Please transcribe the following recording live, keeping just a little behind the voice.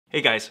Hey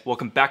guys,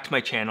 welcome back to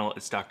my channel.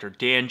 It's Dr.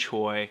 Dan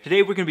Choi.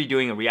 Today we're going to be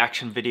doing a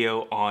reaction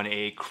video on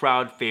a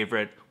crowd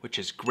favorite, which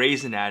is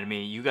Grey's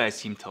Anatomy. You guys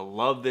seem to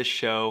love this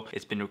show.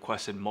 It's been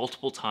requested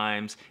multiple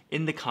times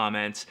in the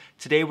comments.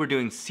 Today we're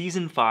doing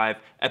season 5,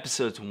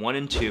 episodes 1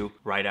 and 2,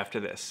 right after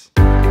this.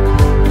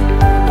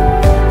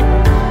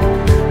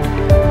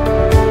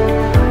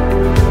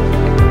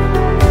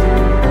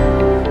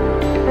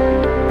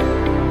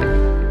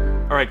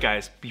 Alright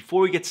guys,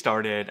 before we get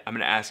started, I'm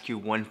going to ask you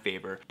one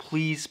favor.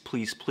 Please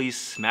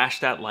smash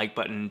that like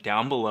button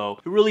down below.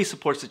 It really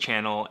supports the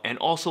channel and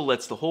also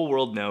lets the whole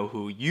world know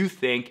who you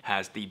think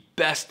has the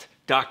best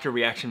doctor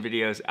reaction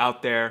videos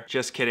out there.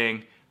 Just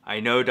kidding.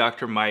 I know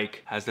Dr.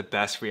 Mike has the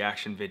best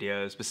reaction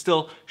videos, but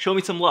still, show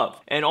me some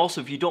love. And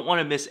also, if you don't want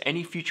to miss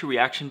any future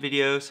reaction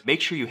videos, make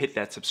sure you hit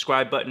that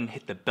subscribe button,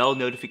 hit the bell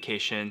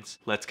notifications.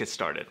 Let's get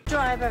started.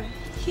 Driver,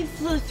 he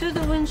flew through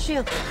the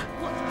windshield.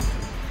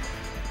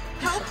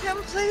 Help him,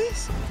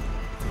 please.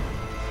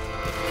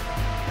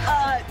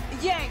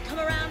 Yang, come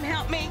around and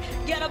help me.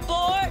 Get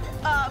aboard,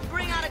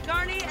 bring out a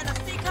gurney and a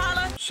sea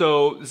collar.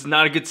 So this is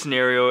not a good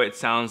scenario. It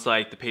sounds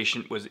like the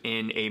patient was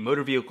in a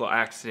motor vehicle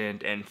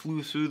accident and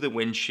flew through the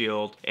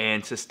windshield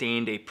and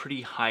sustained a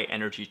pretty high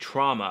energy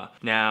trauma.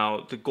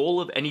 Now, the goal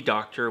of any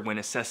doctor when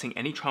assessing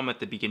any trauma at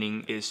the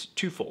beginning is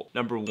twofold.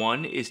 Number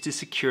one is to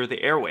secure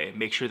the airway,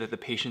 make sure that the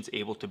patient's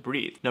able to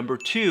breathe. Number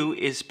two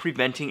is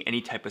preventing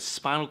any type of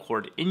spinal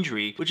cord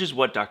injury, which is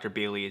what Dr.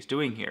 Bailey is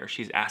doing here.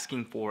 She's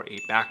asking for a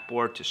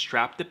backboard to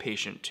strap the patient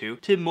to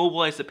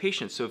immobilize the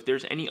patient. So if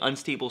there's any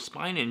unstable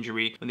spine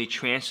injury, when they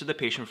transfer the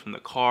patient from the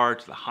car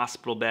to the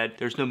hospital bed,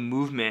 there's no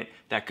movement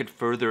that could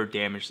further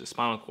damage the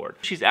spinal cord.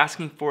 She's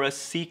asking for a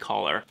C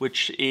collar,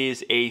 which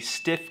is a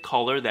stiff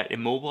collar that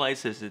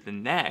immobilizes the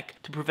neck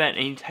to prevent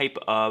any type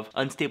of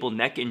unstable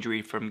neck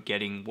injury from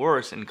getting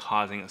worse and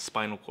causing a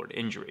spinal cord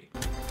injury.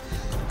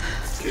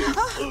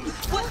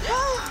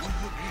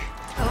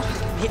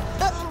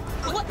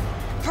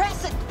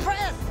 Press it,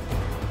 press!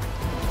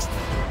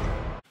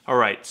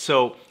 Alright,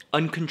 so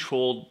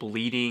uncontrolled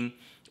bleeding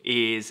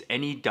is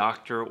any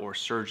doctor or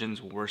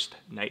surgeon's worst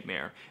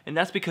nightmare. And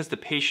that's because the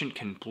patient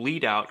can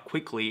bleed out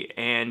quickly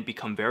and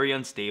become very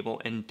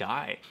unstable and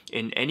die.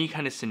 In any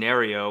kind of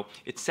scenario,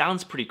 it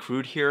sounds pretty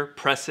crude here,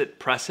 press it,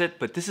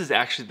 but this is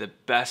actually the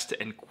best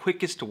and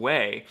quickest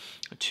way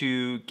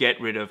to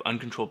get rid of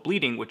uncontrolled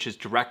bleeding, which is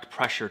direct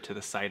pressure to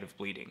the site of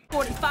bleeding.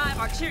 45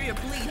 arterial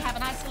bleed,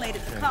 haven't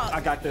isolated the cause.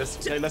 I got this.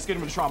 Okay, let's get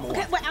him to trauma ward.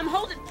 Okay, wait, I'm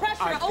holding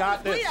pressure. I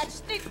got bleed. this. I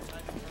just need...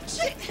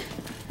 Shit.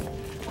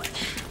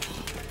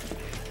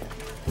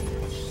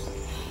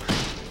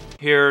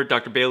 Here,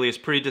 Dr. Bailey is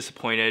pretty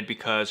disappointed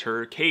because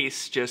her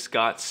case just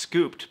got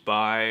scooped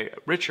by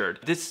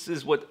Richard. This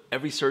is what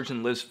every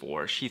surgeon lives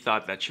for. She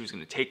thought that she was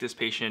going to take this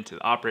patient to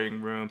the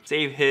operating room,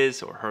 save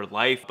his or her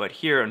life, but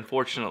here,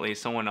 unfortunately,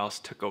 someone else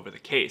took over the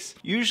case.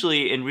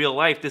 Usually, in real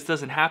life, this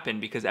doesn't happen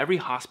because every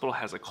hospital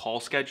has a call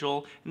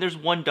schedule, and there's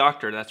one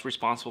doctor that's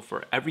responsible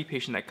for every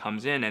patient that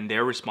comes in, and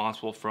they're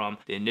responsible from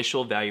the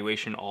initial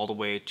evaluation all the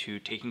way to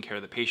taking care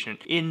of the patient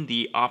in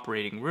the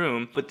operating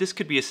room. But this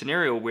could be a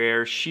scenario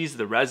where she's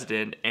the resident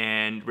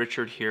and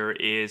Richard here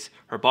is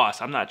her boss.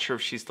 I'm not sure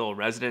if she's still a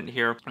resident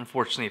here.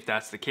 Unfortunately, if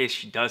that's the case,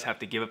 she does have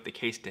to give up the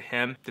case to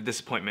him. The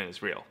disappointment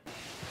is real.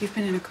 You've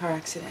been in a car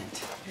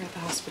accident. You're at the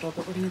hospital,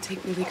 but we're going to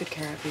take really good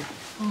care of you.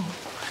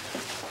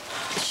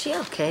 Oh. Is she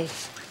okay?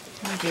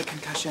 It might be a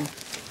concussion.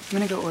 I'm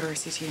going to go order a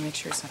CT to make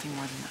sure it's nothing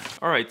more than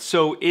that. Alright,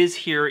 so Iz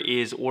here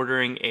is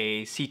ordering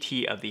a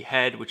CT of the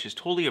head, which is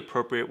totally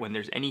appropriate when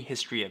there's any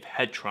history of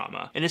head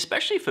trauma. And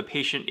especially if a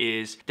patient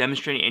is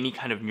demonstrating any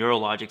kind of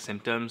neurologic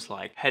symptoms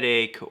like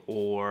headache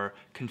or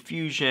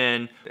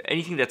confusion,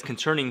 anything that's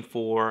concerning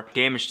for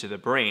damage to the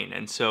brain.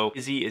 And so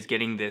Izzie is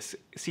getting this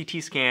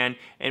CT scan,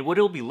 and what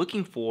it'll be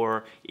looking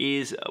for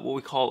is what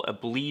we call a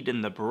bleed in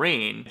the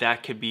brain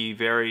that could be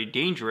very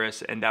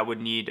dangerous and that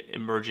would need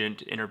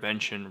emergent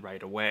intervention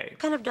right away. What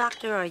kind of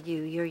doctor are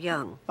you? You're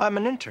young. I'm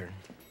an intern.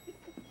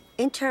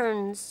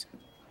 Interns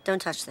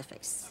don't touch the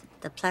face.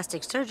 The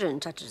plastic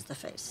surgeon touches the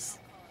face.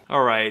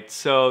 Alright,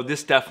 so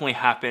this definitely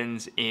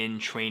happens in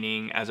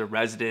training as a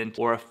resident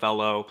or a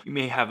fellow. You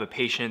may have a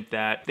patient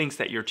that thinks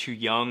that you're too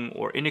young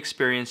or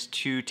inexperienced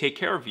to take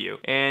care of you,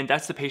 and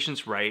that's the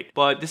patient's right.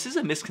 But this is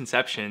a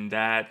misconception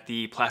that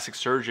the plastic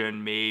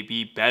surgeon may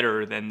be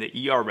better than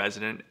the ER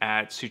resident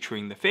at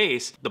suturing the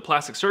face. The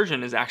plastic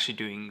surgeon is actually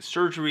doing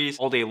surgeries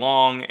all day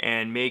long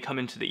and may come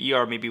into the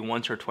ER maybe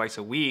once or twice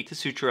a week to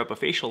suture up a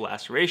facial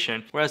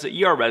laceration, whereas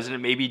the ER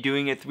resident may be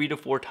doing it 3 to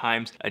 4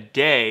 times a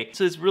day.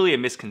 So it's really a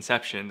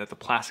misconception that the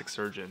plastic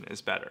surgeon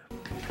is better.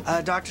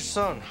 Dr.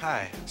 Stone,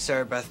 hi.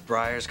 Sarah Beth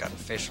Breyer's got a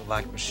facial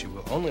like, but she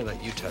will only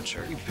let you touch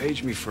her. You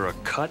paged me for a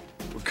cut?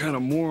 What kind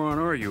of moron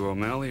are you,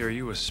 O'Malley? Are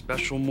you a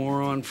special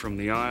moron from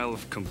the Isle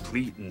of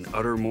Complete and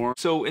Utter Moron?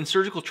 So in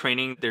surgical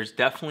training, there's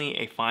definitely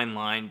a fine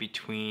line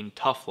between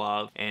tough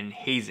love and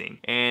hazing.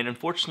 And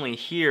unfortunately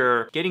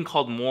here, getting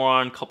called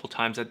moron a couple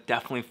times, that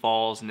definitely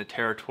falls in the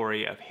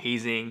territory of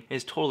hazing.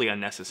 Is totally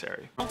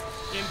unnecessary.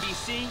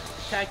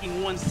 MBC,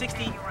 tacking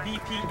 160,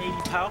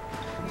 BP 80 pow,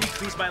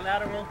 decreased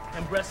bilateral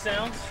and breath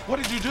sounds.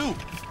 What did you do?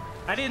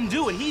 I didn't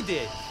do it, he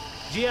did.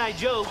 G.I.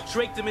 Joe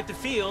traked him at the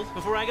field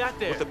before I got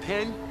there. With a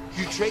pen?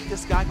 You traked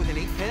this guy with an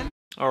ink pen?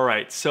 All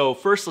right, so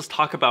first let's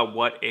talk about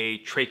what a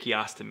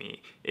tracheostomy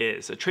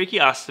is. A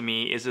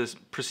tracheostomy is a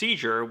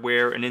procedure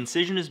where an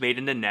incision is made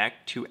in the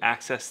neck to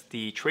access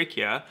the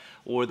trachea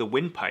or the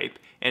windpipe,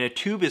 and a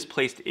tube is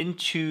placed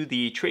into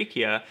the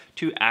trachea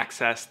to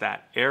access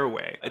that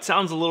airway. It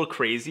sounds a little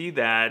crazy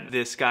that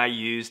this guy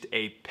used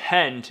a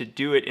pen to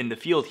do it in the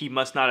field. He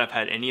must not have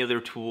had any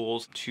other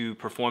tools to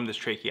perform this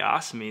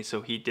tracheostomy,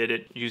 so he did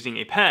it using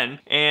a pen.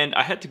 And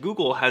I had to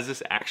Google, has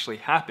this actually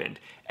happened?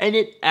 And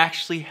it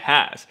actually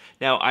has.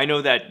 Now, I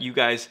know that you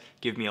guys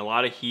give me a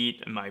lot of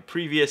heat in my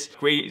previous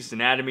Grey's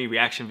Anatomy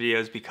reaction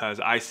videos because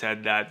I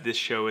said that this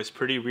show is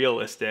pretty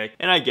realistic,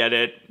 and I get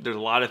it. There's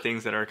a lot of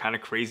things that are kind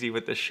of crazy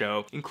with this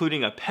show,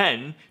 including a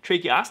pen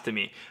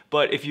tracheostomy.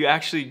 But if you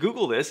actually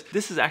Google this,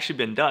 this has actually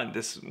been done.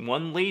 This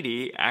one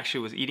lady actually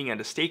was eating at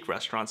a steak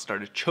restaurant,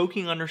 started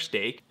choking on her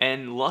steak,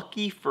 and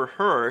lucky for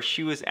her,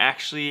 she was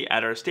actually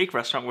at a steak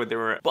restaurant where there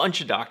were a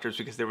bunch of doctors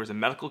because there was a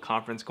medical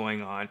conference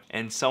going on,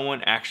 and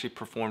someone actually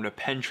performed a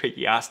pen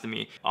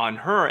tracheostomy on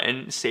her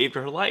and saved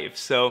her life.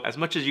 So as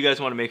much as you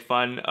guys want to make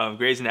fun of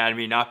Grey's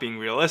Anatomy not being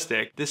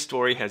realistic, this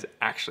story has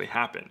actually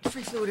happened.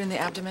 Free fluid in the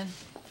abdomen.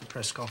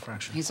 Compressed skull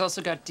fracture. He's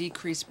also got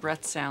decreased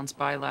breath sounds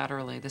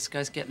bilaterally. This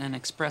guy's getting an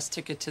express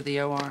ticket to the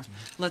OR.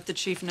 Let the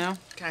chief know.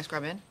 Can I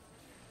scrub in?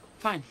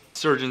 Fine.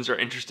 Surgeons are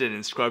interested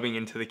in scrubbing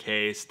into the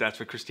case. That's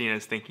what Christina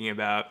is thinking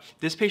about.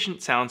 This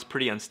patient sounds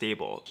pretty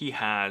unstable. He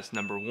has,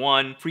 number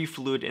one, free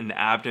fluid in the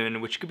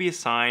abdomen, which could be a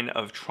sign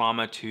of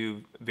trauma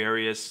to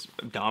various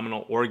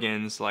abdominal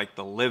organs like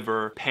the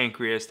liver,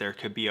 pancreas. There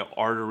could be an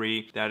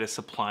artery that is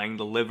supplying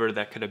the liver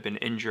that could have been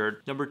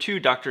injured. Number two,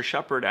 Dr.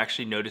 Shepard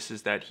actually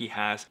notices that he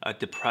has a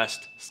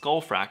depressed skull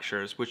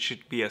fractures, which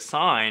should be a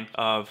sign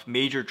of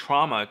major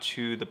trauma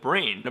to the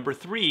brain. Number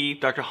three,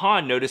 Dr.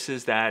 Hahn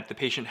notices that the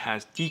patient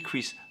has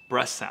decreased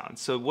breath sounds.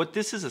 So what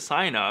this is a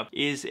sign of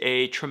is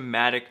a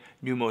traumatic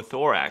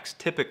pneumothorax,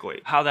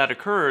 typically. How that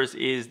occurs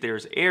is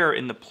there's air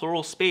in the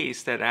pleural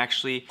space that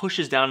actually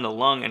pushes down the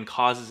lung and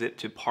causes it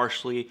to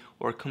partially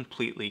or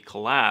completely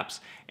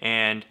collapse,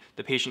 and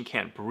the patient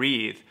can't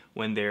breathe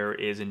when there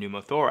is a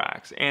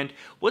pneumothorax. And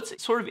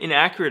what's sort of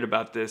inaccurate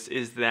about this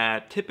is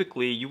that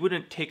typically you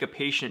wouldn't take a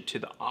patient to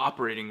the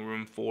operating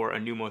room for a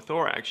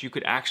pneumothorax. You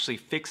could actually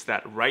fix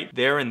that right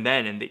there and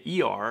then in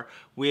the ER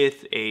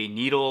with a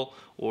needle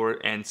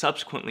and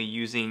subsequently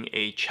using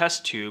a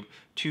chest tube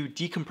to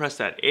decompress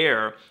that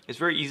air. Is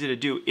very easy to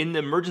do in the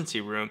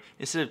emergency room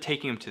instead of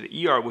taking him to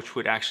the ER, which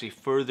would actually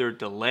further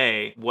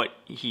delay what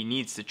he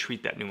needs to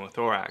treat that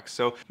pneumothorax.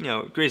 So, you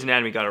know, Grey's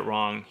Anatomy got it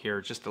wrong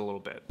here just a little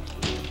bit.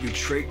 You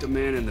traked a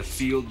man in the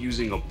field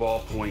using a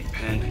ballpoint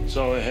pen. That's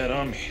all I had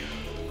on me.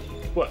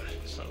 What?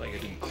 It's not like I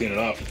didn't clean it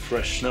off with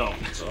fresh snow.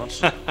 That's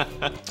awesome.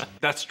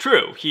 That's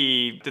true.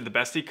 He did the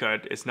best he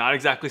could. It's not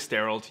exactly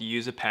sterile to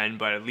use a pen,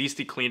 but at least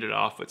he cleaned it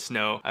off with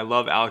snow. I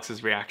love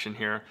Alex's reaction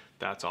here.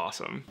 That's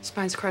awesome.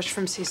 Spine's crushed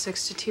from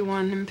C6 to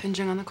T1,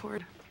 impinging on the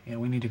cord. Yeah,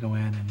 we need to go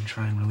in and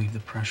try and relieve the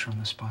pressure on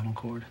the spinal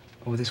cord.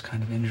 With this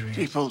kind of injury.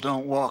 People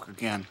don't walk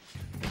again.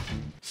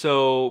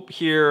 So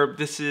here,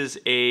 this is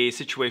a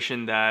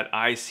situation that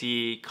I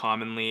see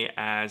commonly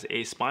as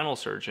a spinal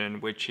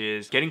surgeon, which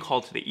is getting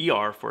called to the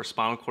ER for a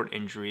spinal cord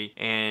injury.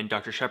 And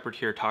Dr. Shepard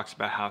here talks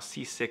about how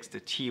C6 to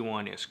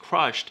T1 is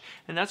crushed,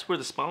 and that's where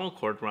the spinal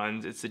cord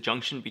runs. It's the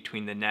junction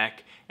between the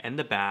neck and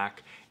the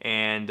back,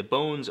 and the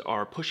bones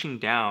are pushing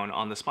down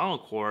on the spinal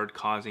cord,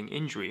 causing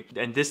injury.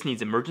 And this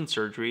needs emergent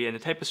surgery, and the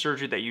type of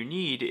surgery that you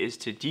need is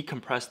to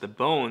decompress the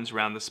bones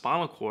around the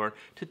spinal cord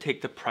to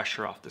take the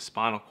pressure off the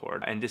spinal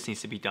cord. And this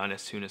needs to be done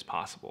as soon as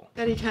possible.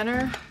 Betty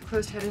Kenner,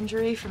 closed head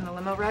injury from the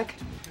limo wreck.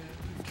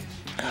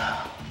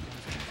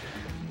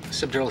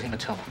 Subdural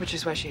hematoma. Which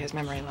is why she has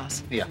memory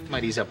loss. Yeah,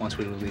 might ease up once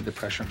we relieve the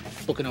pressure.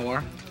 Book an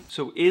OR.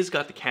 So Iz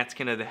got the CAT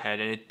scan of the head,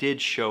 and it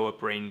did show a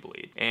brain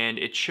bleed. And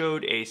it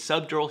showed a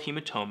subdural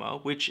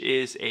hematoma, which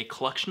is a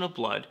collection of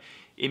blood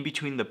in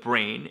between the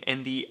brain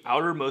and the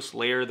outermost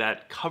layer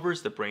that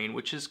covers the brain,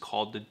 which is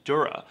called the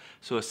dura.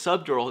 So a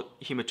subdural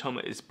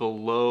hematoma is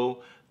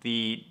below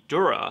the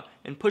dura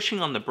and pushing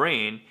on the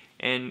brain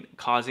and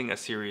causing a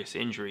serious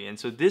injury. And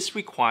so this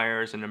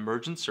requires an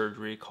emergent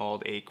surgery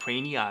called a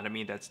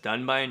craniotomy that's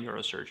done by a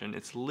neurosurgeon.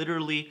 It's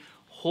literally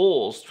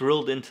holes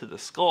drilled into the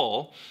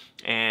skull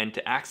and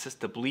to access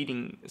the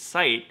bleeding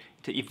site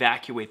to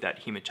evacuate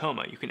that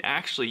hematoma. You can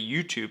actually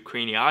YouTube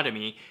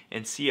craniotomy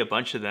and see a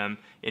bunch of them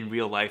in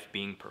real life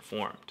being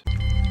performed.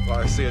 Well,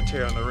 I see a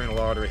tear in the renal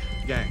artery.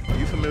 Gang, are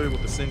you familiar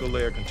with the single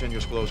layer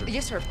continuous closure?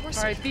 Yes, sir, of course.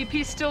 All right,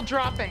 BP's still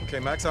dropping. Okay,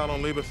 max out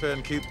on Levofed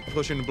and keep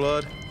pushing the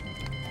blood.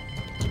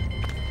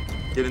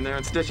 Get in there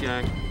and stitch,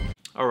 Yang.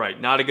 All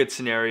right, not a good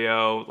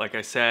scenario. Like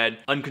I said,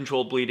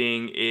 uncontrolled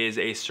bleeding is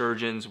a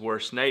surgeon's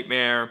worst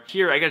nightmare.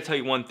 Here, I gotta tell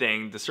you one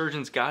thing. The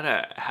surgeon's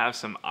gotta have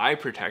some eye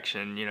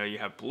protection. You know, you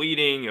have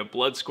bleeding, you have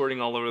blood squirting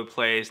all over the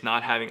place.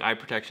 Not having eye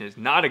protection is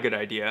not a good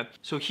idea.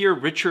 So here,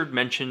 Richard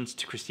mentions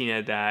to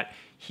Christina that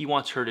he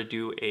wants her to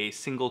do a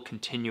single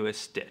continuous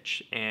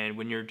stitch. And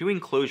when you're doing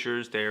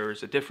closures,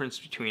 there's a difference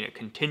between a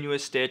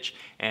continuous stitch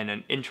and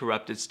an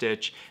interrupted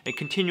stitch. And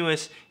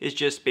continuous is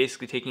just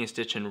basically taking a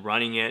stitch and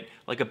running it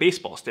like a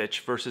baseball stitch,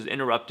 versus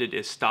interrupted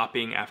is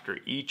stopping after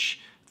each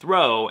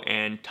throw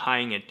and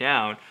tying it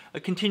down. A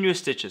continuous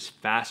stitch is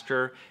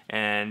faster,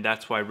 and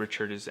that's why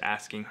Richard is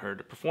asking her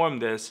to perform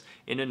this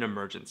in an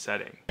emergent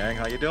setting. Yang,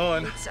 how you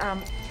doing? It's,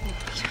 I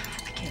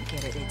can't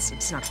get it.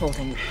 It's not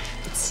holding.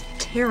 It's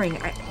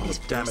tearing.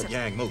 Damn it,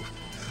 Yang, move.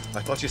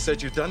 I thought you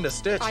said you'd done the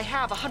stitch. I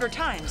have 100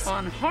 times.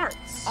 On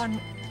hearts.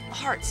 On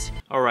hearts.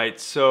 All right,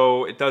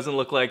 so it doesn't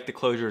look like the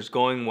closure is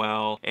going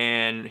well.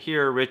 And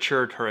here,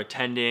 Richard, her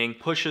attending,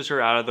 pushes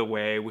her out of the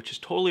way, which is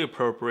totally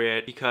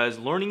appropriate because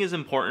learning is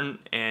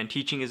important and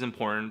teaching is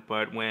important.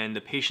 But when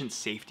the patient's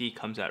safety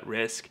comes at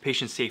risk,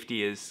 patient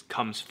safety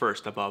comes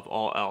first above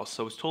all else.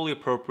 So it's totally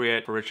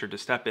appropriate for Richard to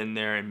step in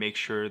there and make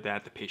sure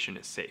that the patient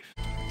is safe.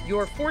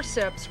 Your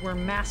forceps were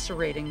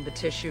macerating the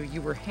tissue.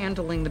 You were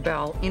handling the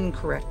bowel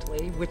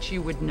incorrectly, which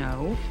you would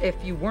know if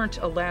you weren't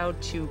allowed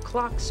to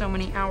clock so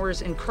many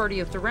hours in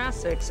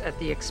cardiothoracics at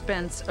the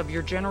expense of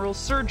your general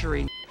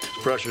surgery.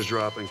 Pressure's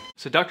dropping.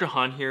 So Dr.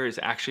 Han here is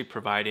actually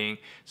providing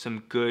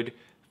some good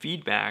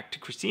feedback to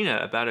Christina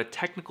about a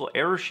technical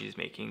error she's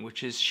making,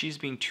 which is she's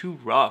being too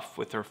rough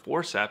with her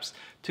forceps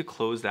to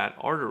close that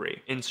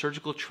artery. In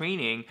surgical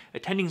training,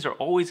 attendings are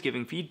always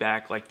giving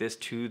feedback like this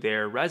to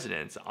their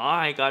residents.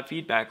 I got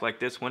feedback like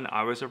this when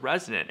I was a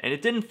resident, and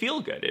it didn't feel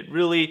good. It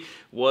really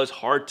was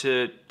hard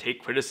to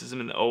take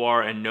criticism in the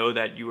OR and know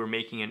that you were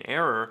making an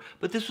error,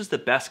 but this was the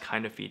best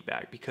kind of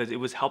feedback because it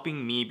was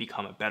helping me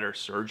become a better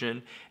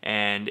surgeon,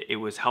 and it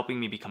was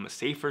helping me become a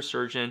safer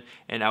surgeon,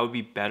 and I would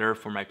be better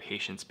for my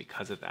patients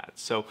because of that.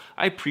 So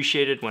I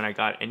appreciated when I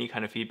got any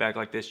kind of feedback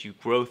like this. You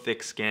grow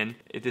thick skin.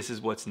 This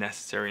is what's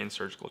necessary in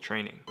surgical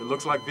training. It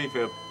looks like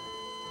VFib.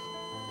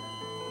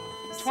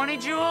 20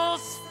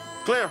 joules.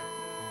 Clear.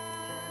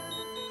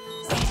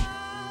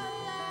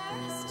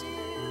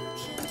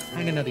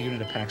 Hang another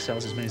unit of packed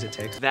cells, as many as it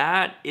takes.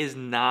 That is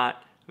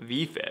not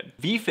VFib.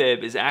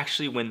 VFib is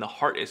actually when the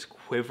heart is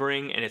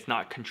quivering and it's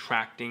not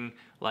contracting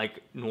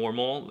like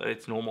normal,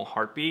 its normal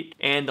heartbeat.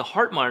 And the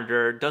heart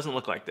monitor doesn't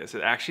look like this.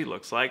 It actually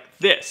looks like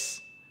this.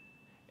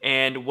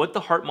 And what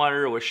the heart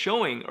monitor was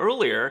showing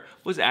earlier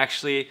was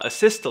actually a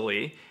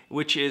systole,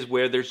 which is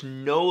where there's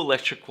no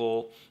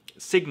electrical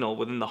signal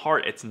within the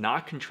heart. It's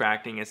not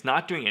contracting, it's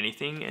not doing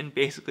anything, and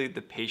basically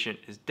the patient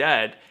is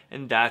dead,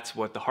 and that's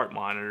what the heart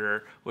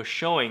monitor was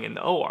showing in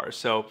the OR.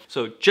 So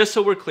just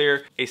so we're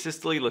clear,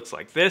 asystole looks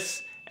like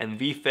this, and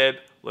VFib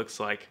looks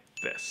like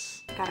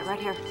this. Got it right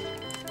here.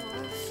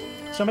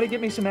 Somebody get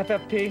me some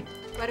FFP.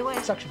 Right away.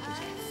 Suction,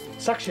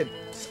 please. Suction.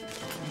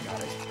 Got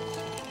it.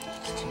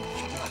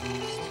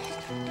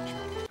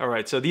 All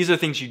right, so these are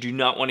things you do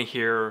not want to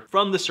hear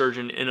from the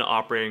surgeon in an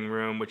operating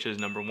room, which is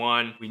number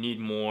one, we need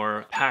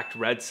more packed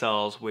red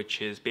cells,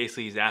 which is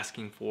basically he's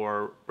asking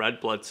for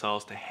red blood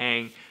cells to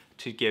hang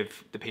to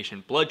give the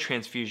patient blood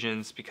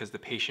transfusions because the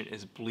patient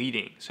is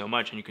bleeding so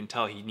much, and you can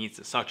tell he needs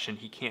the suction.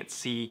 He can't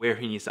see where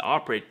he needs to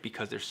operate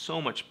because there's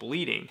so much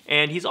bleeding.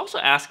 And he's also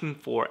asking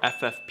for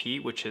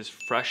FFP, which is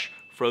fresh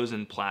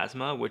frozen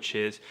plasma, which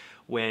is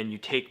when you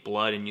take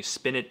blood and you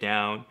spin it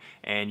down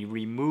and you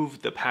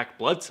remove the packed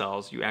blood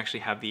cells, you actually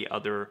have the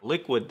other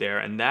liquid there,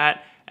 and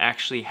that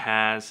actually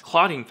has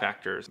clotting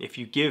factors. If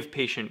you give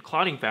patient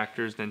clotting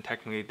factors, then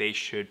technically they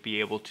should be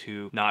able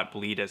to not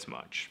bleed as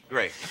much.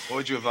 Great. What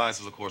would you advise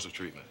as a course of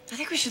treatment? I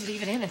think we should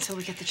leave it in until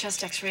we get the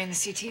chest x-ray and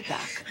the CT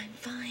back. I'm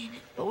fine.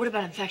 But what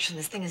about infection?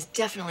 This thing is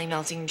definitely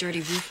melting dirty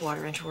roof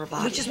water into her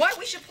body. Which is why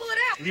we should pull it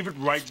out. Leave it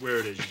right where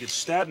it is. You get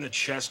stabbed in the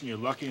chest and you're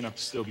lucky enough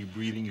to still be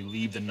breathing. You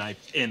leave the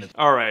knife in it.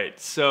 All right,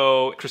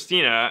 so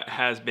Christina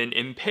has been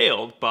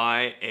impaled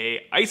by an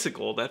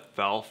icicle that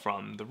fell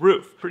from the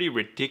roof. Pretty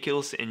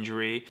ridiculous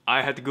injury.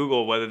 I had to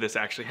Google whether this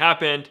actually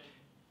happened.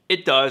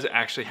 It does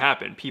actually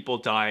happen. People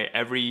die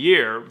every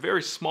year,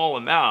 very small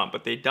amount,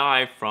 but they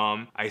die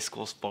from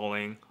icicles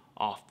falling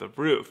off the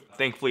roof.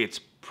 Thankfully, it's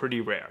pretty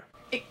rare.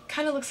 It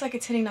kind of looks like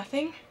it's hitting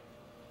nothing.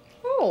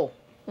 Oh,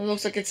 it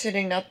looks like it's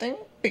hitting nothing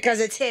because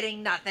it's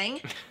hitting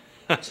nothing.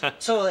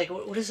 So, like,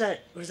 what does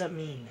that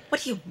mean?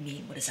 What do you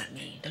mean? What does that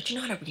mean? Don't you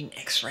know how to read an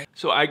X-ray?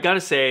 So I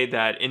gotta say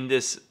that in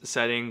this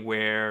setting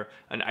where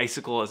an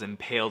icicle has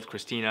impaled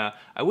Christina,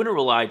 I wouldn't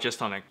rely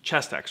just on a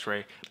chest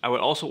x-ray. I would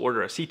also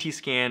order a CT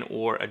scan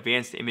or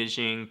advanced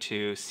imaging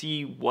to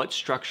see what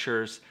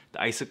structures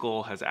the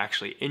icicle has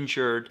actually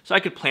injured so I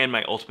could plan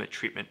my ultimate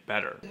treatment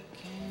better.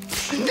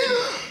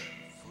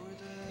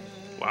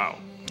 Wow.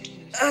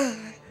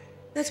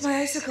 That's my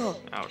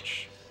icicle.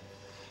 Ouch.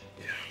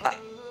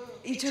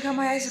 You took out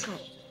my icicle.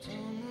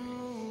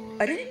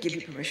 I didn't give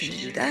you permission to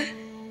do that.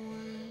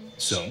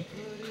 So?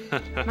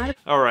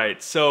 All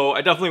right, so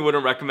I definitely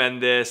wouldn't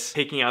recommend this,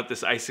 taking out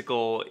this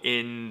icicle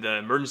in the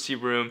emergency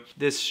room.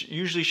 This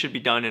usually should be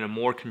done in a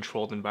more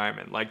controlled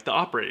environment, like the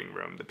operating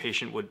room. The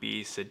patient would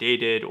be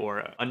sedated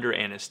or under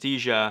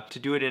anesthesia. To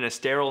do it in a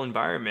sterile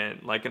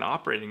environment, like an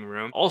operating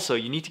room. Also,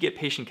 you need to get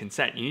patient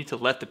consent. You need to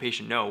let the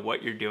patient know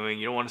what you're doing.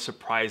 You don't want to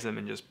surprise them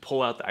and just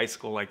pull out the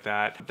icicle like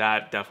that.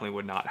 That definitely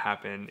would not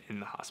happen in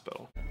the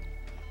hospital.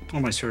 Or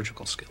my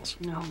surgical skills.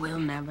 No, we'll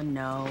never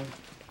know.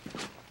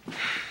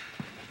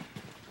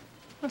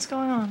 What's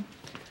going on?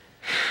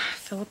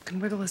 Philip can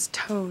wiggle his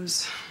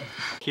toes.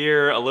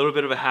 Here, a little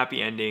bit of a happy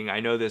ending.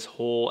 I know this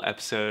whole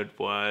episode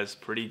was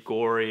pretty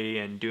gory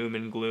and doom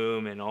and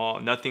gloom and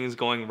nothing's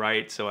going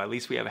right, so at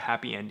least we have a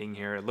happy ending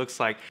here. It looks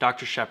like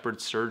Dr.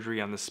 Shepard's surgery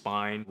on the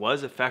spine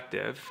was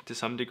effective to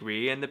some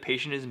degree, and the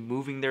patient is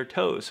moving their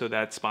toes. So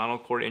that spinal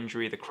cord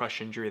injury, the crush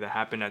injury that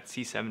happened at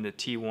C7 to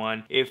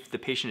T1, if the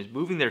patient is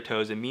moving their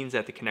toes, it means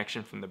that the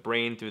connection from the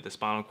brain through the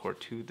spinal cord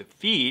to the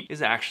feet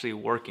is actually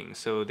working.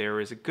 So there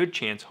is a good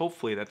chance,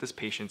 hopefully, that this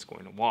patient's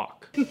going to walk.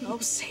 Oh,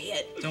 say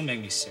it. Don't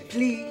make me say it.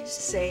 Please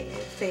say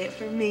it. Say it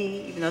for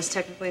me, even though it's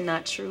technically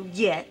not true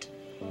yet.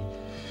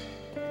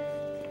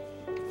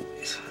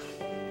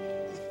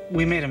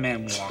 We made a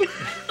man walk.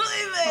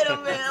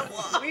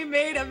 We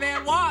made a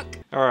man walk.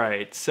 All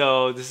right,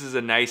 so this is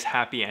a nice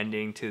happy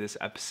ending to this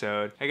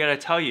episode. I gotta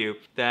tell you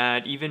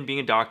that even being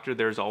a doctor,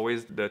 there's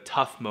always the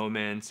tough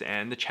moments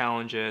and the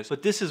challenges,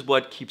 but this is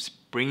what keeps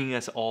bringing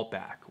us all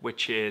back,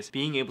 which is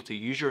being able to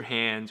use your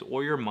hands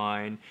or your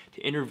mind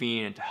to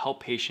intervene and to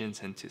help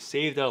patients and to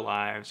save their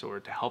lives or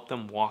to help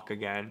them walk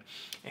again.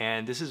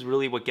 And this is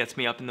really what gets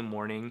me up in the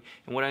morning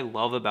and what I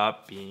love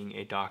about being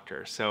a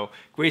doctor. So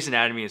Grey's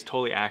Anatomy is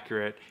totally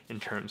accurate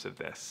in terms of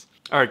this.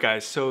 All right,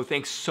 guys, so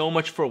thanks so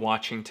much for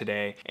watching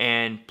today.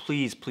 And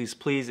please, please,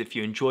 please, if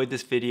you enjoyed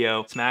this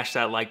video, smash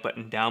that like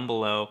button down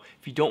below.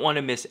 If you don't want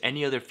to miss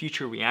any other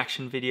future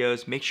reaction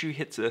videos, make sure you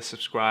hit the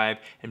subscribe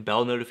and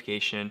bell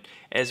notification.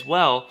 As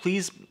well,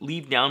 please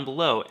leave down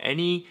below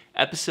any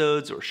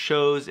episodes or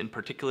shows in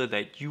particular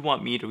that you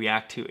want me to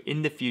react to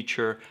in the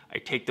future. I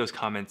take those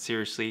comments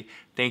seriously.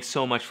 Thanks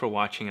so much for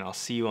watching, and I'll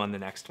see you on the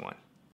next one.